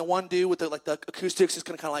guitar, and the one dude with the acoustics is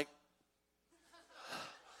going to kind of like,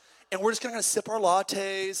 and we're just going to kind of sip our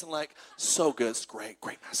lattes and like, so good, it's great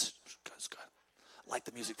message, it's good. I like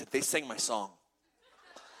the music. They sang my song.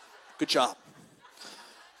 Good job.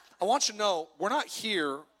 I want you to know, we're not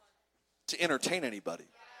here to entertain anybody.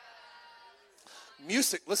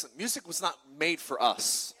 Music was not made for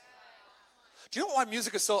us. Do you know why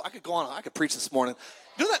music is so, I could preach this morning.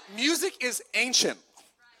 You know that music is ancient.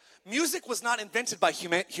 Music was not invented by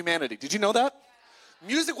humanity. Did you know that?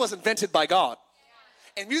 Music was invented by God.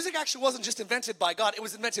 And music actually wasn't just invented by God, it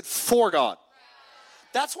was invented for God.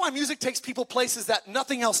 That's why music takes people places that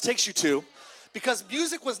nothing else takes you to, because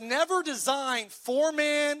music was never designed for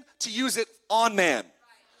man to use it on man.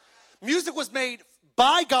 Music was made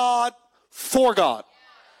by God, for God.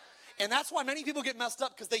 And that's why many people get messed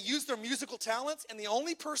up, because they use their musical talents, and the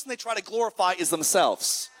only person they try to glorify is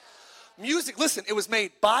themselves. Music, listen, it was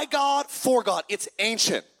made by God, for God. It's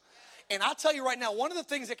ancient. And I'll tell you right now, one of the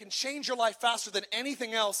things that can change your life faster than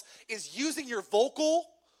anything else is using your vocal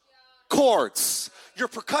cords, your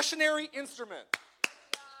percussionary instrument.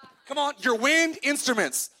 Come on, your wind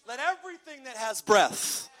instruments. Let everything that has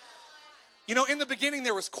breath. You know, in the beginning,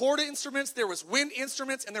 there was chord instruments, there was wind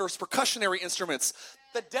instruments, and there was percussionary instruments.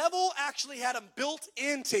 The devil actually had them built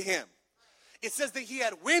into him. It says that he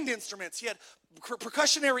had wind instruments, he had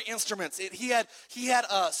percussionary instruments, he had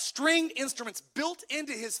stringed instruments built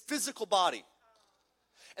into his physical body.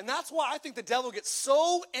 And that's why I think the devil gets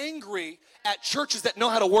so angry at churches that know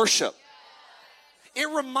how to worship. It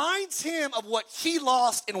reminds him of what he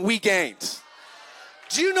lost and we gained.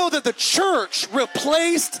 Do you know that the church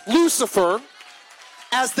replaced Lucifer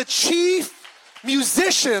as the chief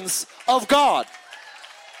musicians of God?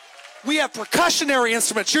 We have percussionary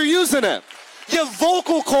instruments, you're using it. You have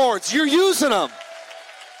vocal cords, you're using them.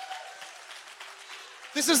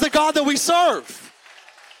 This is the God that we serve.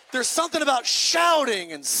 There's something about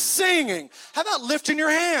shouting and singing. How about lifting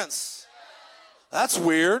your hands? That's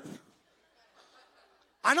weird.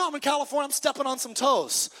 I know I'm in California, I'm stepping on some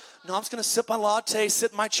toes. No, I'm just going to sip my latte,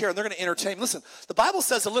 sit in my chair, and they're going to entertain me. Listen, the Bible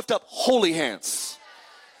says to lift up holy hands.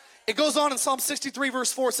 It goes on in Psalm 63,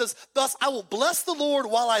 verse 4, it says, "Thus I will bless the Lord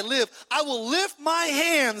while I live. I will lift my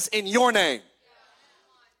hands in your name."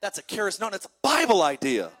 That's a charismatic, it's a Bible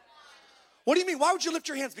idea. What do you mean? Why would you lift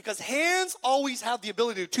your hands? Because hands always have the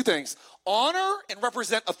ability to do two things: honor and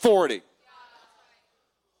represent authority.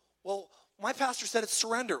 Well, my pastor said it's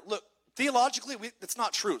surrender. Look, theologically, it's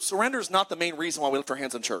not true. Surrender is not the main reason why we lift our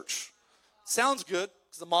hands in church. Sounds good.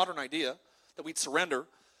 It's a modern idea that we'd surrender.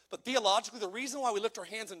 But theologically, the reason why we lift our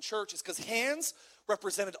hands in church is because hands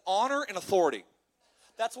represented honor and authority.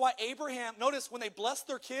 That's why Abraham, notice when they blessed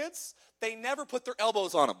their kids, they never put their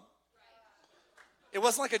elbows on them. It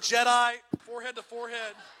wasn't like a Jedi, forehead to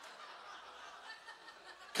forehead.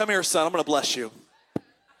 Come here, son, I'm going to bless you.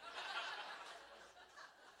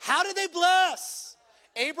 How did they bless?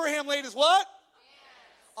 Abraham laid his what?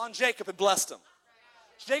 On Jacob and blessed him.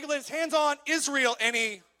 Jacob laid his hands on Israel and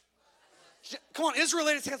Israel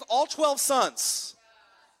laid his hands on all 12 sons.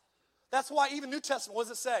 That's why even New Testament, what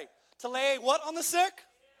does it say? To lay what on the sick?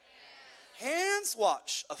 Hands,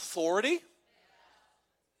 watch, authority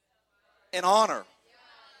and honor.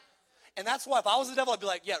 And that's why if I was the devil, I'd be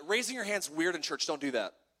like, yeah, raising your hands weird in church, don't do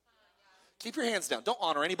that. Keep your hands down. Don't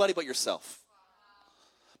honor anybody but yourself.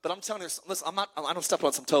 But I'm telling you, listen, I don't step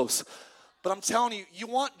on some toes. But I'm telling you, you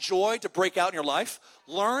want joy to break out in your life?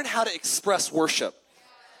 Learn how to express worship.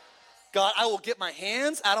 God, I will get my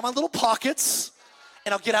hands out of my little pockets,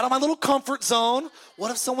 and I'll get out of my little comfort zone. What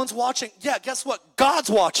if someone's watching? Yeah, guess what? God's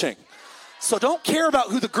watching. So don't care about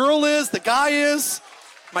who the girl is, the guy is.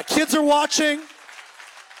 My kids are watching.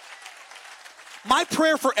 My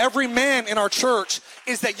prayer for every man in our church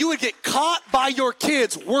is that you would get caught by your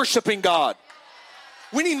kids worshiping God.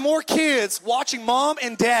 We need more kids watching mom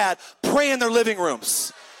and dad pray in their living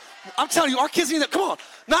rooms. I'm telling you, our kids need that. Come on.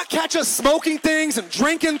 Not catch us smoking things and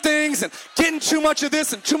drinking things and getting too much of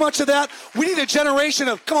this and too much of that. We need a generation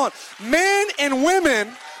of, come on, men and women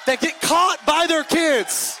that get caught by their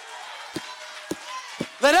kids.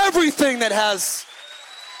 Let everything that has,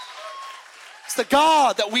 it's the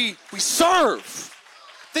God that we serve.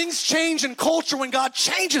 Things change in culture when God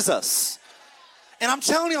changes us. And I'm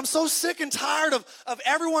telling you, I'm so sick and tired of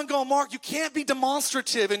everyone going, Mark, you can't be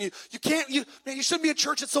demonstrative, and you shouldn't be a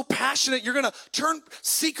church that's so passionate. You're going to turn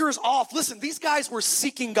seekers off. Listen, these guys were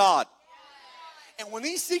seeking God. And when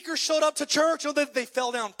these seekers showed up to church, they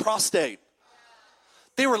fell down prostrate.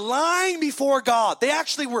 They were lying before God. They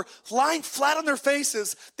actually were lying flat on their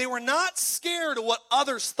faces. They were not scared of what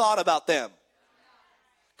others thought about them.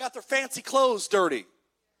 Got their fancy clothes dirty.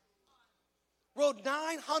 Rode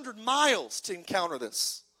 900 miles to encounter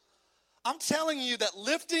this. I'm telling you that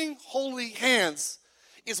lifting holy hands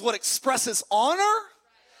is what expresses honor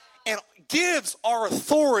and gives our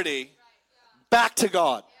authority back to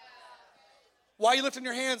God. Why are you lifting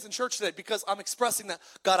your hands in church today? Because I'm expressing that,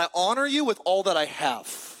 God, I honor you with all that I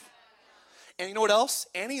have. And you know what else?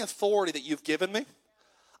 Any authority that you've given me,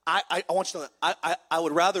 I want you to know that I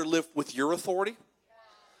would rather live with your authority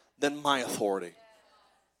than my authority.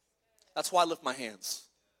 That's why I lift my hands.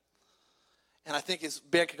 And I think as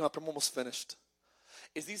band can come up, I'm almost finished.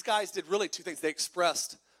 Is these guys did really two things. They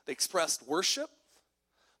expressed worship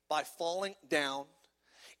by falling down.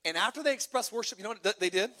 And after they expressed worship, you know what they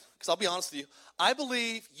did? Because I'll be honest with you. I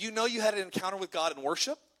believe you had an encounter with God in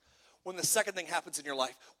worship when the second thing happens in your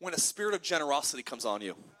life, when a spirit of generosity comes on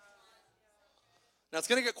you. Now, it's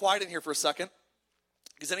going to get quiet in here for a second,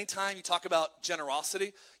 because anytime you talk about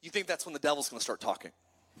generosity, you think that's when the devil's going to start talking.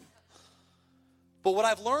 But what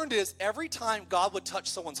I've learned is every time God would touch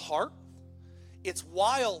someone's heart, it's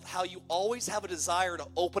wild how you always have a desire to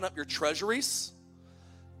open up your treasuries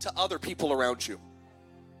to other people around you.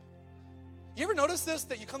 You ever notice this,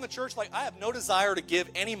 that you come to church like, I have no desire to give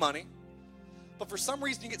any money, but for some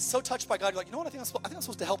reason you get so touched by God, you're like, you know what, I think I'm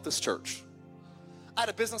supposed to help this church. I had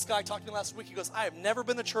a business guy talk to me last week. He goes, I have never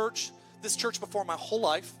been to this church before my whole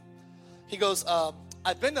life. He goes,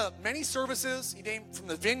 I've been to many services. He named from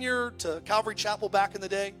the Vineyard to Calvary Chapel back in the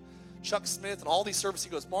day, Chuck Smith and all these services. He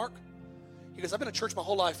goes, Mark, I've been to church my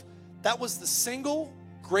whole life. That was the single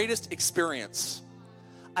greatest experience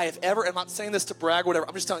I have ever, I'm not saying this to brag or whatever,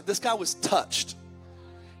 I'm just telling you, this guy was touched.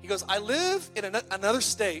 He goes, I live in another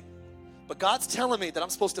state, but God's telling me that I'm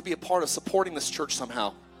supposed to be a part of supporting this church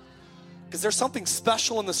somehow. Because there's something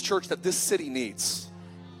special in this church that this city needs.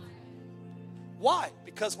 Why?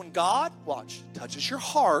 Because when God, touches your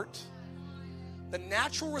heart, the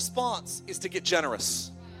natural response is to get generous.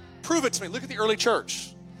 Prove it to me. Look at the early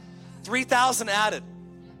church. 3,000 added.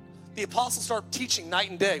 The apostles start teaching night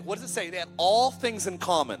and day. What does it say? They had all things in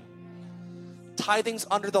common. Tithings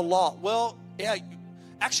under the law. Well, yeah,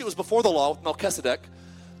 actually it was before the law with Melchizedek,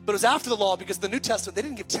 but it was after the law because the New Testament, they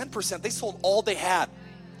didn't give 10%. They sold all they had.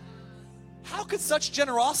 How could such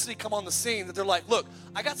generosity come on the scene that they're like, look,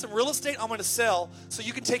 I got some real estate I'm going to sell so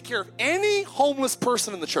you can take care of any homeless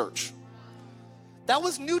person in the church. That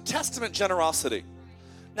was New Testament generosity.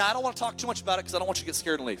 Now, I don't want to talk too much about it because I don't want you to get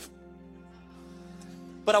scared and leave.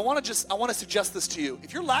 But I want to suggest this to you.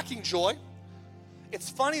 If you're lacking joy, it's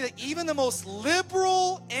funny that even the most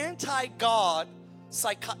liberal, anti-God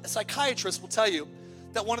psychiatrist will tell you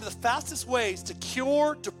that one of the fastest ways to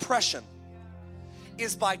cure depression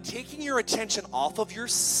is by taking your attention off of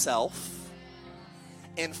yourself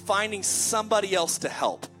and finding somebody else to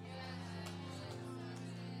help.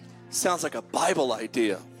 Sounds like a Bible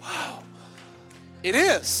idea. Wow. It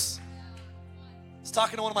is. I was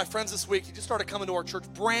talking to one of my friends this week. He just started coming to our church,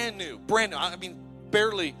 brand new. I mean,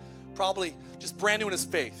 barely, probably just brand new in his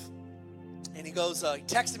faith. And he goes, he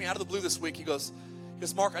texted me out of the blue this week. He goes,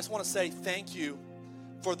 Mark, I just want to say thank you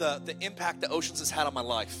for the impact that Oceans has had on my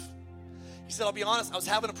life. He said, I'll be honest, I was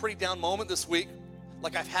having a pretty down moment this week,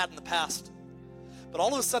 like I've had in the past. But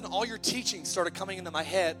all of a sudden, all your teaching started coming into my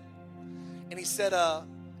head. And he said,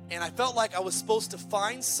 and I felt like I was supposed to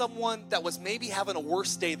find someone that was maybe having a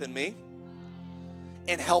worse day than me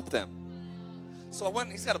and help them. So I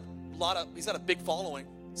went, he's got a big following.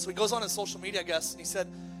 So he goes on his social media, I guess, and he said,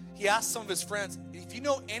 he asked some of his friends, if you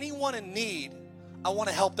know anyone in need, I want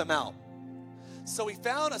to help them out. So he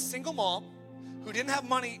found a single mom who didn't have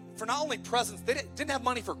money for not only presents, they didn't have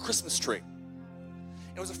money for a Christmas tree.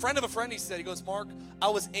 It was a friend of a friend, he said, he goes, Mark, I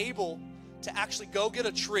was able to actually go get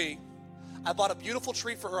a tree. I bought a beautiful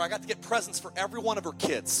tree for her. I got to get presents for every one of her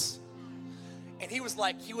kids. And he was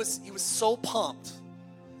like, he was so pumped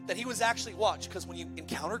that he was actually, watch, because when you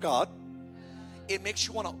encounter God, it makes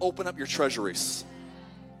you want to open up your treasuries.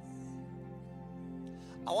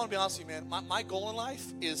 I want to be honest with you, man. My goal in life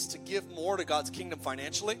is to give more to God's kingdom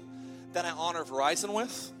financially than I honor Verizon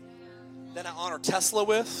with, than I honor Tesla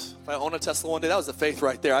with. If I own a Tesla one day, that was the faith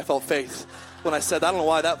right there. I felt faith when I said that. I don't know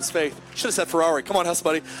why that was faith. Should have said Ferrari. Come on, Hess,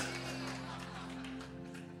 buddy.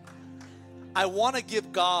 I want to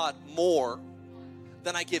give God more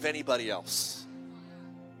than I give anybody else.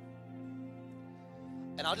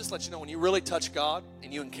 And I'll just let you know, when you really touch God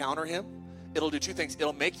and you encounter Him, it'll do two things.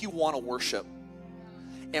 It'll make you want to worship.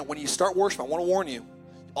 And when you start worshiping, I want to warn you,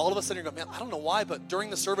 all of a sudden you're going, man, I don't know why, but during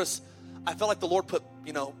the service, I felt like the Lord put,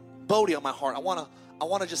 Bodie on my heart. I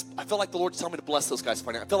feel like the Lord's telling me to bless those guys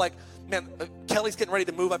financially. I feel like, man, Kelly's getting ready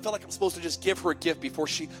to move. I feel like I'm supposed to just give her a gift before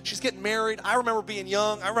she's getting married. I remember being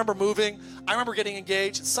young. I remember moving. I remember getting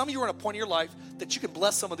engaged. Some of you are in a point in your life that you can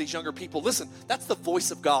bless some of these younger people. Listen, that's the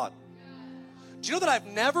voice of God. Do you know that I've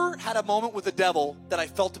never had a moment with the devil that I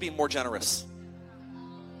felt to be more generous?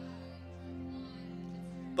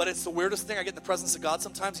 But it's the weirdest thing. I get in the presence of God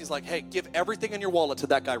sometimes. He's like, hey, give everything in your wallet to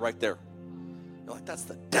that guy right there. You're like, that's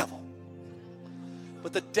the devil.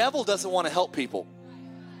 But the devil doesn't want to help people.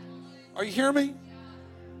 Are you hearing me?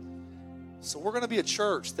 So we're going to be a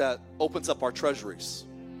church that opens up our treasuries.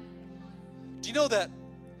 Do you know that,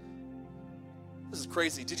 this is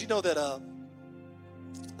crazy, did you know that, I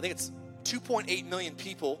think it's 2.8 million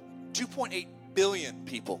people, 2.8 billion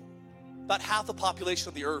people, about half the population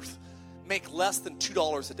of the earth, make less than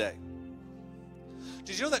 $2 a day.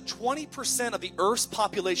 Did you know that 20% of the earth's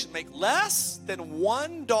population make less than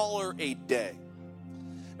 $1 a day?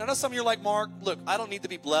 Now, I know some of you are like, Mark, look, I don't need to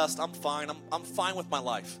be blessed. I'm fine. I'm fine with my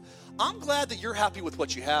life. I'm glad that you're happy with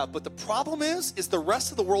what you have, but the problem is the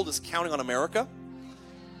rest of the world is counting on America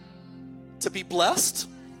to be blessed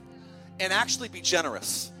and actually be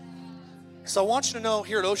generous. So I want you to know,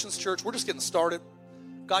 here at Oceans Church, we're just getting started.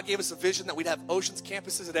 God gave us a vision that we'd have Oceans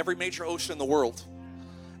campuses at every major ocean in the world.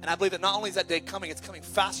 And I believe that not only is that day coming, it's coming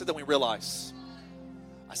faster than we realize.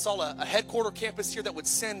 I saw a headquarter campus here that would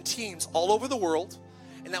send teams all over the world,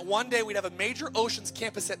 and that one day we'd have a major Oceans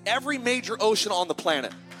campus at every major ocean on the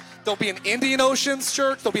planet. There'll be an Indian Oceans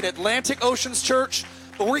church, there'll be an Atlantic Oceans church,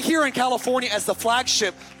 but we're here in California as the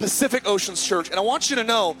flagship Pacific Oceans church. And I want you to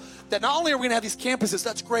know that not only are we gonna have these campuses,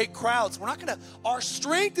 that's great crowds, our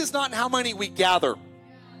strength is not in how many we gather.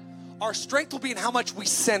 Our strength will be in how much we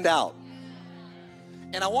send out.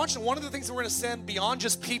 And I want you to, one of the things that we're going to send beyond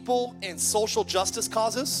just people and social justice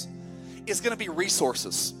causes is going to be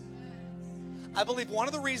resources. I believe one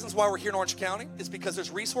of the reasons why we're here in Orange County is because there's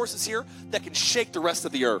resources here that can shake the rest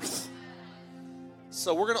of the earth.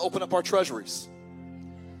 So we're going to open up our treasuries.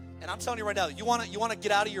 And I'm telling you right now, you want to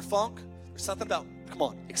get out of your funk? There's something about,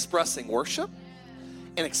 expressing worship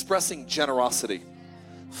and expressing generosity.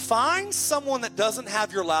 Find someone that doesn't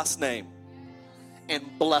have your last name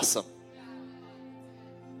and bless them.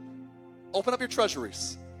 Open up your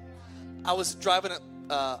treasuries. I was driving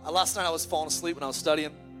last night. I was falling asleep when I was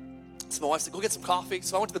studying. So my wife said, go get some coffee.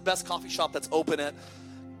 So I went to the best coffee shop that's open at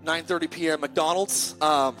 9:30 p.m. McDonald's.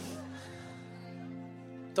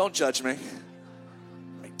 Don't judge me.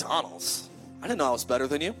 McDonald's? I didn't know I was better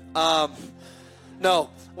than you. No, I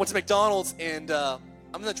went to McDonald's and I'm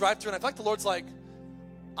in the drive-thru and I feel like the Lord's like,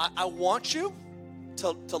 I want you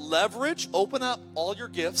to leverage, open up all your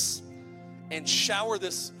gifts and shower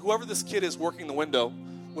whoever this kid is working the window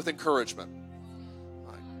with encouragement.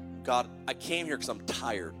 God, I came here because I'm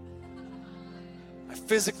tired.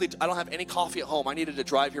 I don't have any coffee at home. I needed to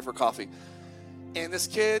drive here for coffee. And this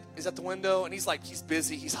kid is at the window and he's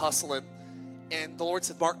busy, he's hustling. And the Lord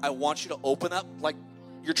said, Mark, I want you to open up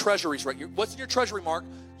your treasuries, right? What's in your treasury, Mark?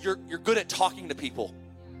 You're good at talking to people.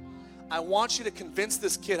 I want you to convince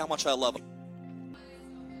this kid how much I love him.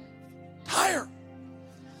 Tired.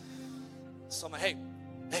 So I'm like, hey.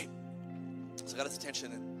 So I got his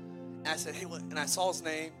attention and I said, hey, what? And I saw his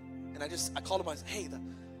name and I called him. I said, hey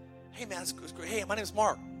man, it's great. Hey, my name's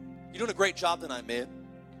Mark. You're doing a great job tonight, man.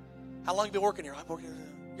 How long have you been working here? I'm working.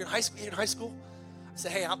 You're in high school. You're in high school. I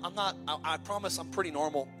said, hey, I'm not. I promise, I'm pretty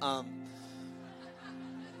normal. I'm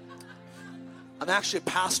actually a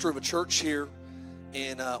pastor of a church here,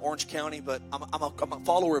 in Orange County, but I'm a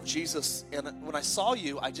follower of Jesus. And when I saw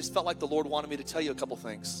you, I just felt like the Lord wanted me to tell you a couple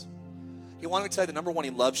things. He wanted me to tell you that, number one,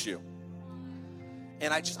 he loves you.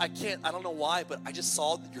 And I don't know why, but I just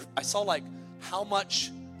saw like how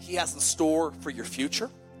much he has in store for your future.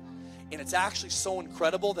 And it's actually so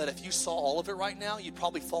incredible that if you saw all of it right now, you'd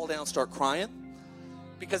probably fall down and start crying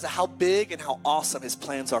because of how big and how awesome his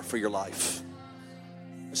plans are for your life.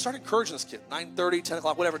 I started encouraging this kid, 9:30, 10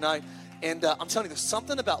 o'clock, whatever night. And I'm telling you, there's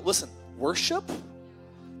something about, worship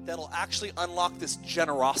that'll actually unlock this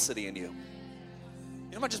generosity in you.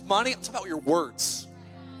 You know about just money? I'm talking about your words.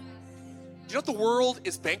 Do you know what the world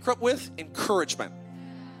is bankrupt with? Encouragement.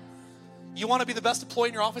 You want to be the best employee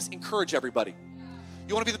in your office? Encourage everybody.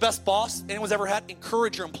 You want to be the best boss anyone's ever had?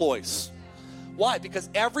 Encourage your employees. Why? Because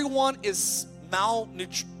everyone is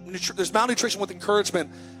there's malnutrition with encouragement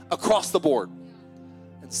across the board.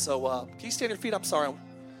 And so, can you stand on your feet? I'm sorry.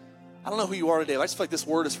 I don't know who you are today, but I just feel like this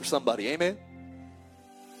word is for somebody. Amen?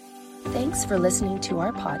 Thanks for listening to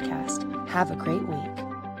our podcast. Have a great week.